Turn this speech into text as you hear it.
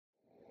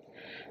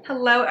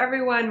Hello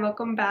everyone,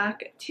 welcome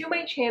back to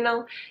my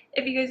channel.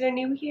 If you guys are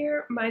new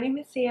here, my name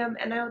is Sam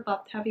and I would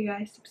love to have you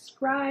guys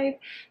subscribe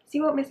so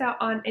you won't miss out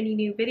on any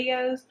new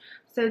videos.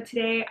 So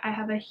today I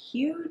have a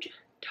huge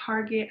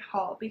Target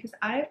haul because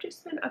I have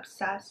just been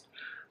obsessed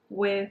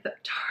with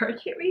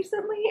Target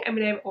recently. I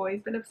mean, I've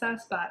always been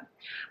obsessed, but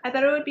I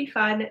thought it would be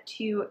fun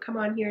to come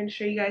on here and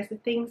show you guys the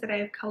things that I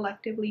have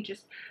collectively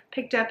just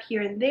picked up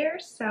here and there.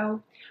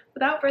 So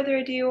without further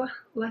ado,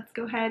 let's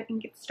go ahead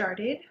and get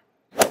started.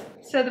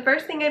 So the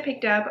first thing I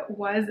picked up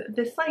was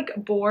this like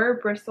boar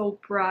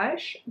bristle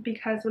brush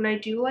because when I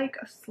do like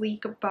a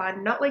sleek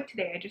bun, not like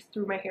today, I just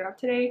threw my hair up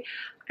today,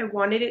 I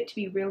wanted it to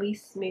be really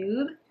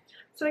smooth.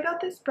 So I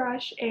got this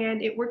brush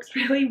and it works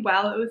really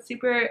well. It was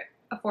super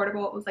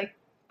affordable. It was like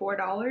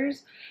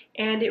 $4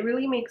 and it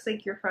really makes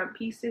like your front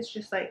pieces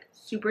just like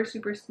super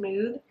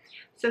smooth.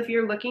 So if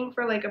you're looking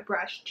for like a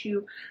brush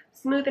to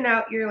smoothen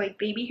out your like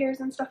baby hairs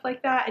and stuff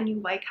like that and you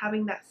like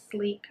having that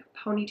sleek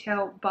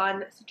ponytail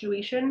bun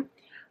situation,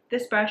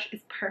 this brush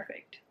is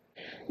perfect.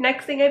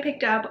 Next thing I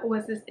picked up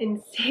was this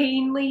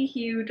insanely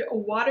huge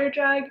water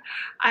jug.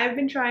 I've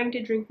been trying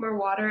to drink more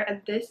water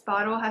and this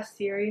bottle has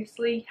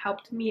seriously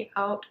helped me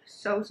out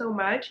so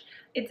much.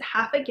 It's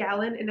half a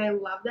gallon and I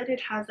love that it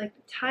has like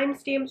the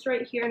timestamps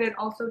right here and it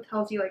also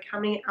tells you like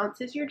how many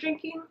ounces you're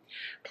drinking.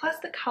 Plus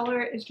the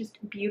color is just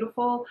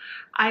beautiful.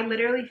 I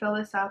literally fill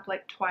this up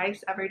like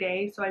twice every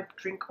day, so I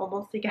drink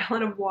almost a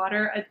gallon of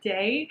water a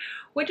day,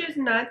 which is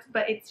nuts,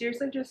 but it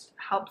seriously just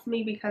helps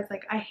me because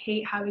like I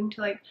hate having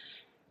to like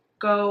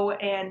go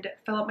and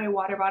fill up my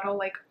water bottle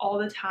like all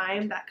the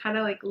time. That kind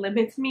of like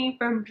limits me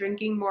from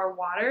drinking more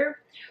water.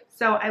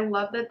 So I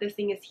love that this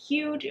thing is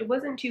huge. It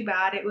wasn't too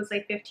bad. It was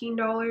like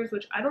 $15,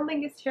 which I don't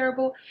think is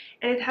terrible.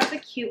 And it has a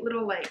cute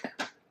little like,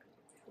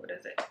 what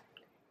is it?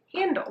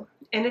 Handle.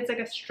 And it's like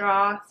a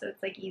straw, so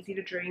it's like easy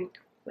to drink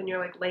when you're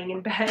like laying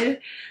in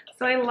bed.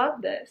 So I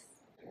love this.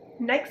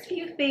 Next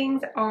few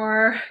things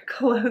are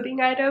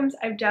clothing items.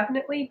 I've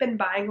definitely been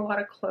buying a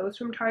lot of clothes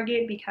from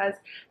Target because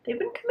they've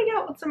been coming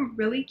out with some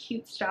really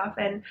cute stuff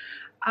and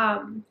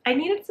I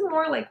needed some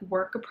more like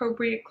work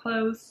appropriate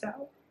clothes,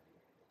 so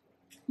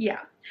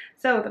yeah.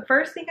 So the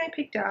first thing I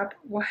picked up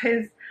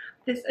was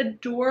this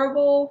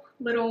adorable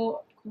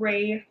little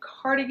gray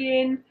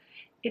cardigan.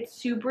 It's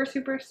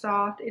super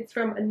soft. It's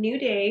from A New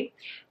Day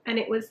and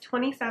it was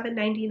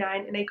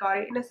 $27.99 and I got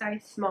it in a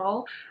size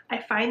small.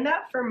 I find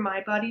that for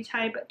my body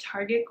type,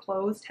 Target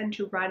clothes tend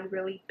to run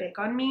really big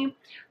on me.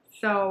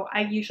 So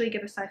I usually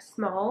get a size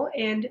small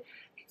and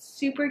it's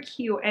super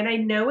cute. And I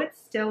know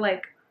it's still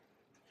like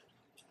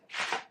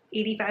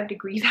 85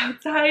 degrees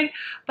outside,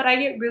 but I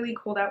get really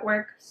cold at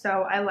work.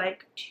 So I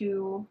like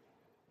to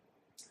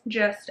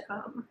just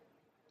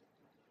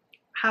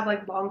have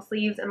like long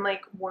sleeves and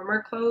like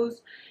warmer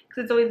clothes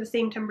because it's always the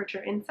same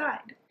temperature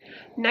inside.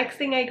 Next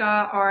thing I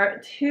got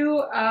are two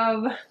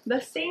of the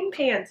same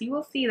pants. You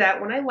will see that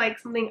when I like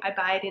something, I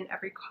buy it in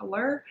every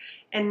color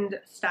and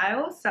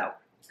style. So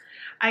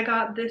I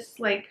got this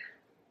like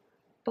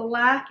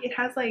black, it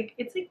has like,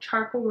 it's like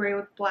charcoal gray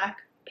with black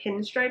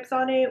pinstripes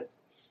on it.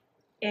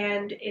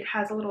 And it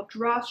has a little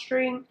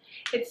drawstring.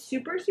 It's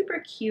super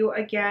cute.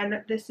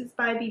 Again, this is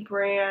by the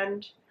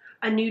brand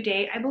A New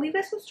Day. I believe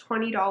this was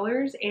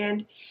 $20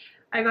 and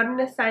I got in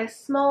a size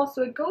small,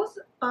 so it goes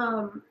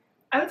I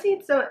would say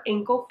it's an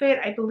ankle fit.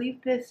 I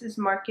believe this is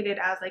marketed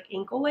as like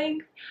ankle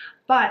length,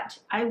 but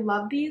I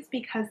love these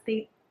because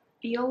they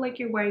feel like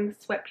you're wearing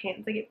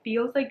sweatpants. Like it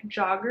feels like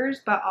joggers,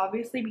 but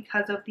obviously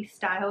because of the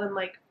style and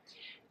like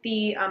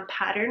the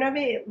pattern of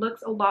it, it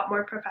looks a lot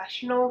more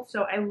professional.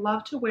 So I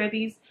love to wear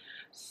these.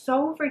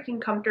 So freaking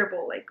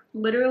comfortable. Like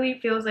literally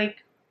feels like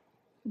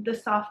the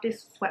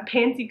softest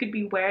sweatpants you could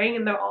be wearing,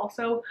 and they're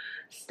also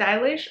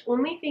stylish.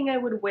 Only thing I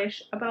would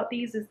wish about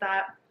these is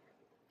that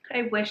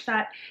I wish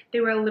that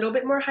they were a little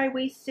bit more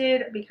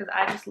high-waisted because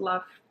I just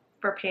love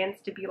for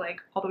pants to be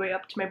like all the way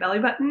up to my belly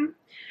button.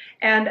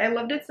 And I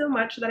loved it so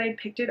much that I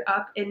picked it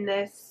up in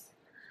this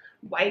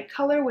white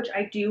color, which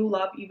I do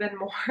love even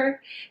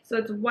more. So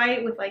it's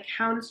white with like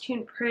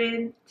houndstooth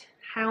print.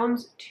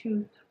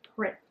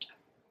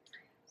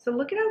 So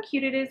look at how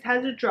cute it is. It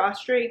has a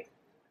drawstring,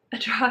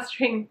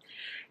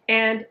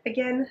 and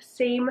again,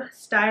 same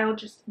style,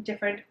 just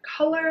different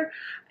color.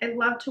 I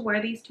love to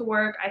wear these to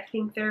work. I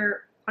think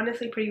they're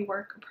honestly pretty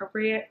work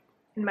appropriate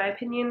in my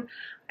opinion.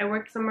 I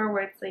work somewhere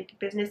where it's like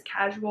business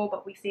casual,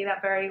 but we say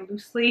that very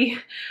loosely.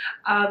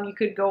 You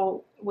could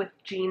go with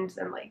jeans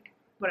and like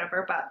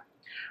whatever, but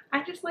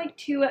I just like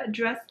to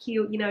dress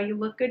cute. You know, you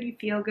look good, you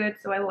feel good,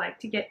 so I like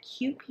to get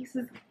cute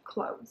pieces of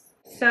clothes.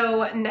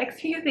 So next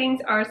few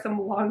things are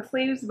some long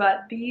sleeves,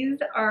 but these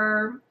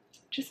are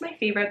just my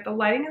favorite. The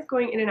lighting is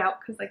going in and out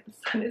because like the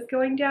sun is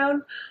going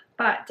down,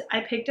 but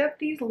I picked up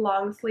these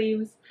long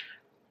sleeves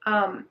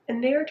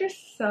and they're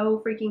just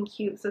so freaking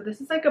cute. So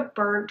this is like a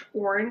burnt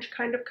orange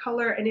kind of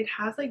color and it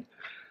has like,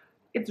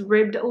 it's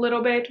ribbed a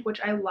little bit, which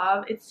I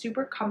love. It's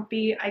super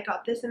comfy. I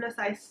got this in a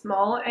size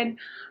small and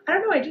I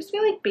don't know, I just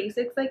feel like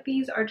basics like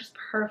these are just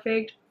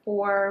perfect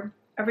for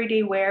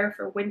everyday wear,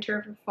 for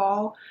winter, for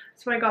fall.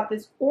 So I got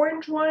this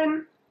orange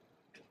one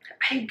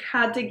I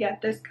had to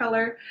get this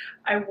color.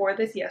 I wore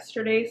this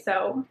yesterday,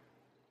 so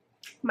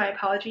my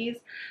apologies.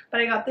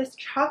 But I got this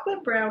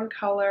chocolate brown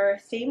color,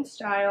 same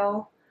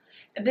style.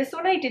 This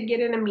one I did get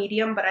in a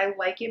medium, but I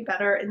like it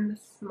better in the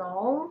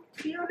small,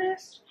 to be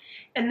honest.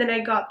 And then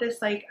I got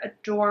this like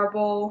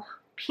adorable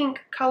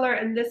pink color,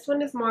 and this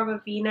one is more of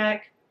a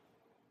v-neck.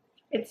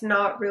 It's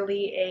not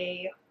really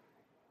a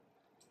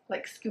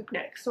like scoop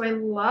neck. So I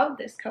love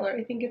this color.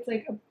 I think it's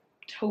like a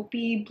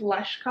taupey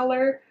blush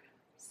color.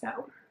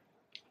 So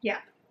yeah.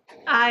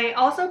 I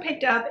also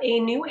picked up a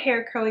new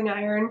hair curling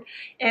iron,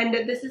 and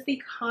this is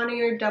the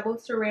Conair double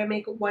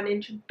ceramic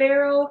 1-inch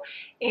barrel,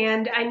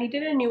 and I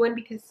needed a new one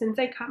because since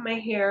I cut my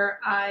hair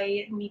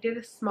I needed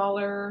a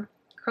smaller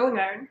curling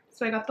iron,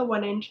 so I got the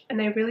 1-inch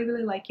and I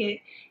really like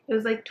it. It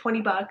was like 20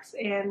 bucks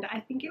and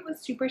I think it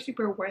was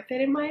super worth it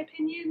in my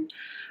opinion.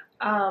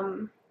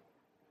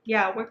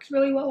 Yeah, it works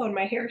really well on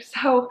my hair,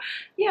 so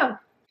yeah.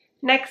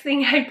 Next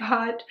thing I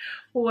bought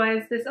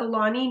was this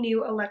Alani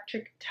Nu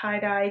Electric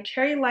Tie-Dye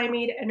Cherry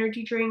Limeade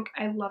Energy Drink.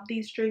 I love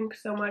these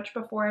drinks so much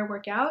before I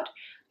work out,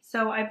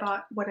 so I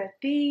bought one of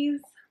these.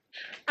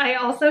 I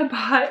also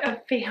bought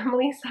a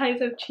family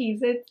size of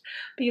Cheez-Its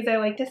because I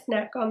like to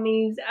snack on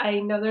these. I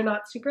know they're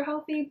not super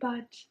healthy,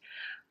 but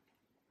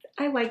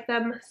I like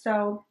them,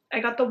 so I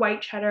got the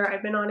white cheddar.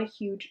 I've been on a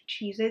huge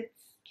Cheez-Its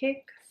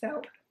kick,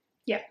 so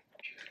yeah.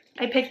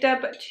 I picked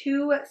up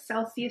 2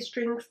 Celsius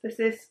drinks. This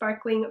is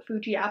Sparkling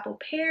Fuji Apple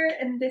Pear,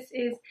 and this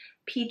is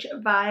Peach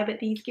Vibe.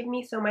 These give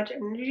me so much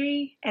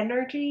energy,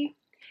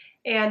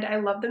 and I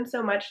love them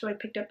so much, so I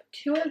picked up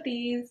 2 of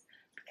these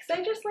because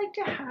I just like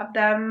to have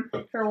them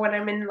for when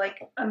I'm in like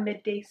a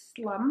midday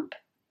slump.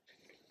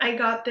 I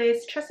got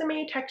this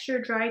Tresemme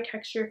Texture Dry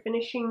Texture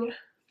Finishing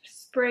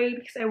Spray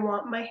because I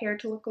want my hair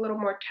to look a little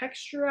more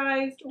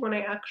texturized when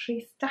I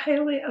actually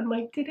style it,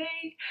 unlike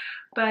today.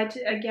 But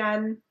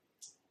again,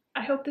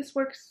 I hope this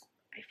works.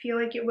 I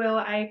feel like it will.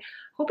 I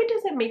hope it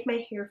doesn't make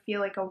my hair feel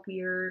like a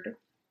weird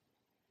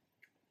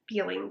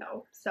feeling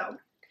though. So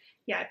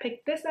yeah, I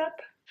picked this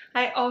up.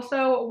 I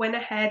also went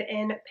ahead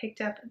and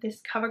picked up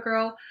this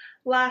CoverGirl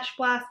Lash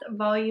Blast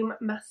Volume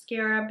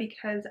Mascara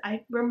because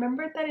I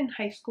remembered that in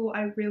high school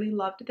I really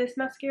loved this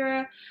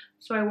mascara.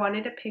 So I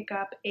wanted to pick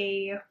up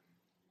a,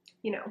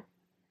 you know,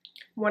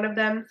 one of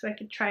them so I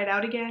could try it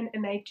out again,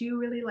 and I do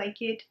really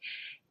like it.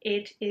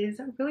 It is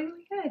really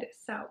good.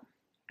 So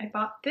I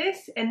bought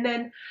this, and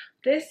then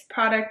this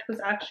product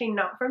was actually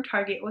not from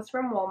Target, it was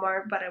from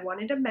Walmart, but I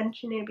wanted to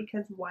mention it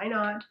because why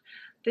not?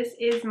 This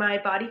is my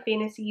Body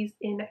Fantasies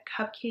in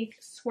Cupcake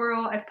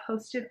Swirl. I've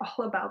posted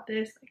all about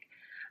this. Like,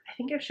 I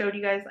think I've showed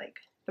you guys like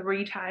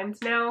 3 times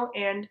now,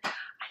 and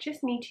I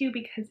just need to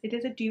because it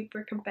is a dupe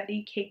for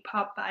Confetti Cake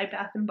Pop by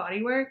Bath &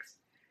 Body Works.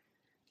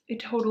 It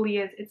totally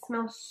is. It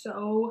smells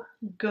so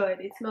good.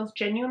 It smells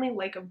genuinely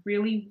like a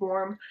really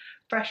warm,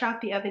 fresh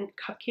out the oven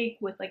cupcake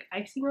with like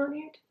icing on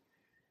it.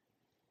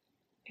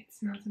 It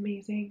smells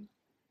amazing.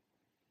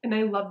 And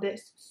I love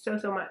this so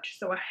much.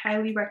 So I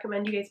highly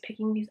recommend you guys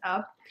picking these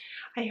up.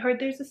 I heard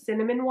there's a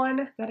cinnamon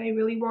one that I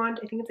really want.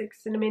 I think it's like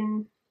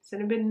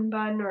cinnamon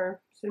bun or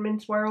cinnamon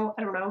swirl.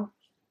 I don't know.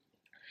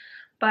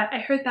 But I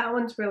heard that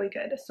one's really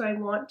good. So I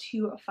want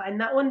to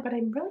find that one. But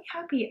I'm really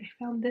happy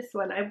I found this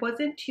one. I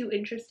wasn't too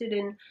interested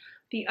in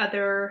the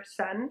other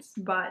scents,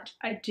 but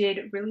I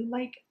did really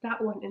like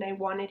that one and I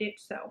wanted it.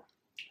 So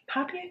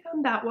I'm happy I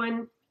found that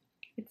one.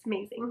 It's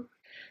amazing.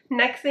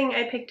 Next thing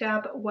I picked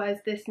up was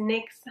this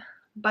NYX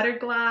Butter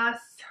Gloss.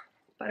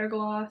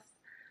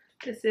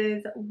 This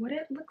is what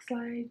it looks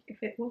like,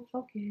 if it will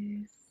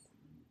focus.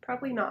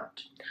 Probably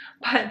not.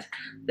 But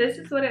this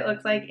is what it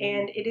looks like,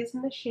 and it is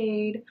in the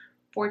shade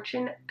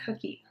Fortune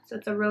Cookie. So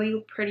it's a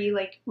really pretty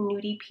like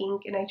nudie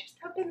pink, and I just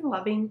have been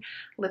loving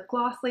lip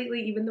gloss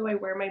lately. Even though I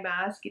wear my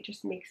mask, it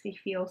just makes me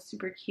feel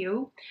super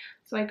cute.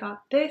 So I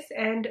got this,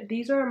 and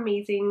these are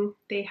amazing.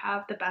 They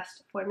have the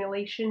best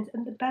formulations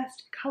and the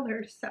best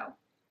colors. So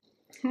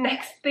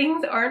next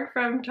things aren't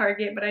from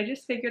Target, but I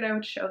just figured I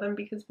would show them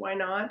because why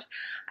not?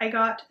 I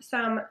got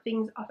some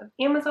things off of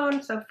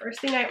Amazon. So first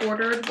thing I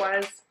ordered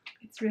was,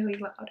 it's really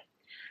loud,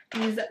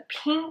 these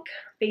pink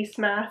face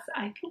masks.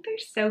 I think they're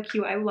so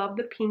cute. I love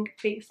the pink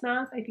face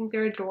masks. I think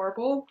they're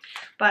adorable,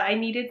 but I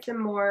needed some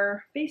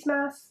more face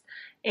masks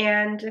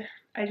and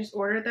I just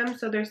ordered them.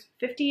 So there's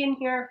 50 in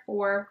here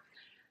for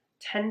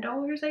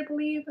 $10, I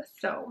believe.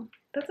 So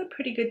that's a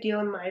pretty good deal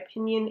in my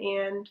opinion,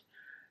 and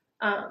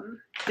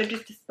they're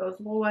just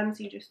disposable ones.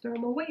 You just throw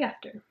them away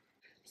after.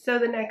 So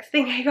the next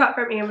thing I got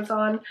from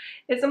Amazon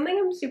is something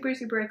I'm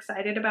super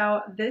excited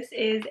about. This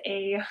is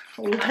a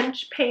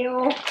lunch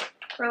pail,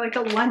 or like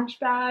a lunch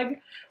bag.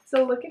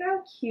 So look at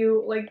how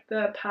cute like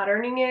the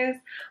patterning is,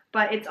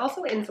 but it's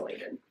also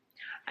insulated.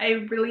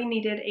 I really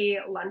needed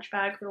a lunch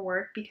bag for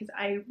work because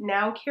I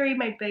now carry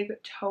my big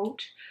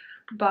tote,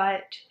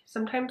 but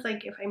sometimes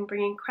like if I'm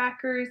bringing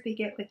crackers, they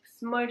get like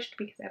smushed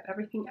because I have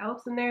everything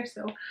else in there.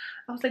 So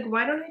I was like,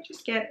 why don't I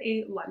just get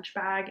a lunch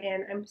bag?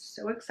 And I'm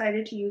so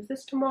excited to use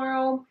this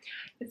tomorrow.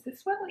 Is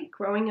this what like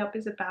growing up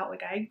is about?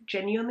 Like I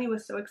genuinely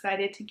was so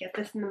excited to get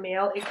this in the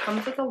mail. It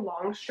comes with a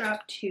long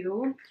strap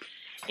too,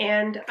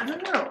 And I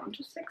don't know, I'm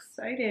just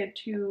excited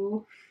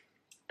to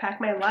pack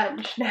my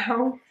lunch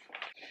now.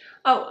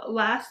 Oh,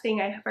 last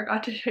thing I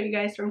forgot to show you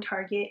guys from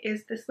Target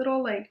is this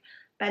little like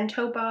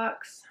bento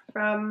box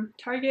from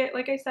Target,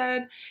 like I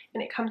said,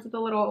 and it comes with a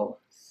little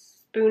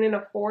spoon and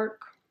a fork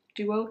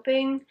duo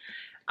thing.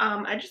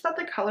 I just thought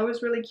the color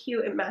was really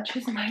cute. It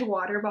matches my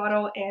water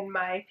bottle and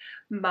my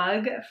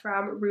mug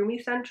from Room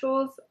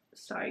Essentials.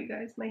 Sorry you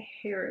guys, my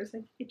hair is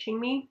like itching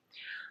me,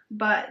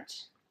 but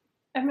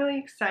I'm really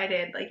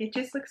excited. Like, it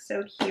just looks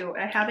so cute.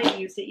 I haven't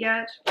used it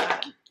yet,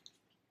 but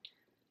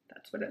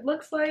that's what it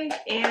looks like.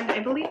 And I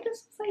believe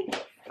this is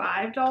like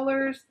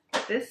 $5.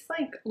 This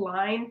like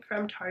line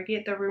from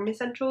Target, the Room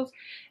Essentials,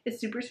 is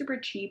super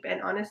cheap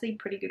and honestly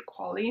pretty good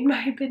quality in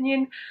my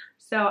opinion.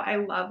 So I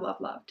love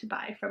to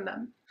buy from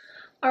them.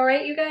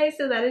 Alright you guys,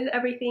 so that is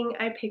everything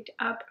I picked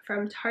up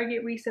from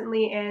Target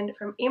recently and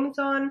from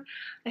Amazon.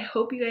 I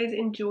hope you guys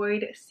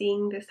enjoyed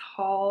seeing this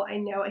haul. I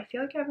know, I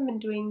feel like I haven't been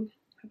doing,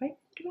 have I been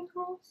doing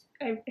hauls?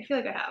 I feel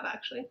like I have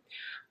actually.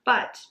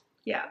 But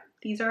yeah,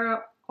 these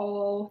are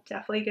all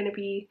definitely going to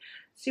be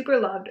super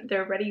loved.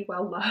 They're already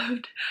well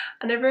loved.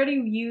 And I've already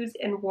used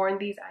and worn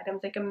these items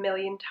like a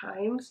million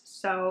times.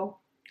 So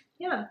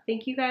yeah,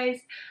 thank you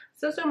guys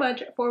so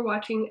much for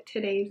watching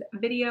today's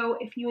video.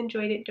 If you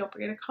enjoyed it, don't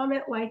forget to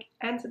comment, like,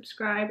 and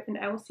subscribe, and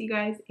I will see you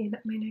guys in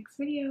my next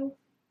video.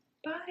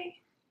 Bye!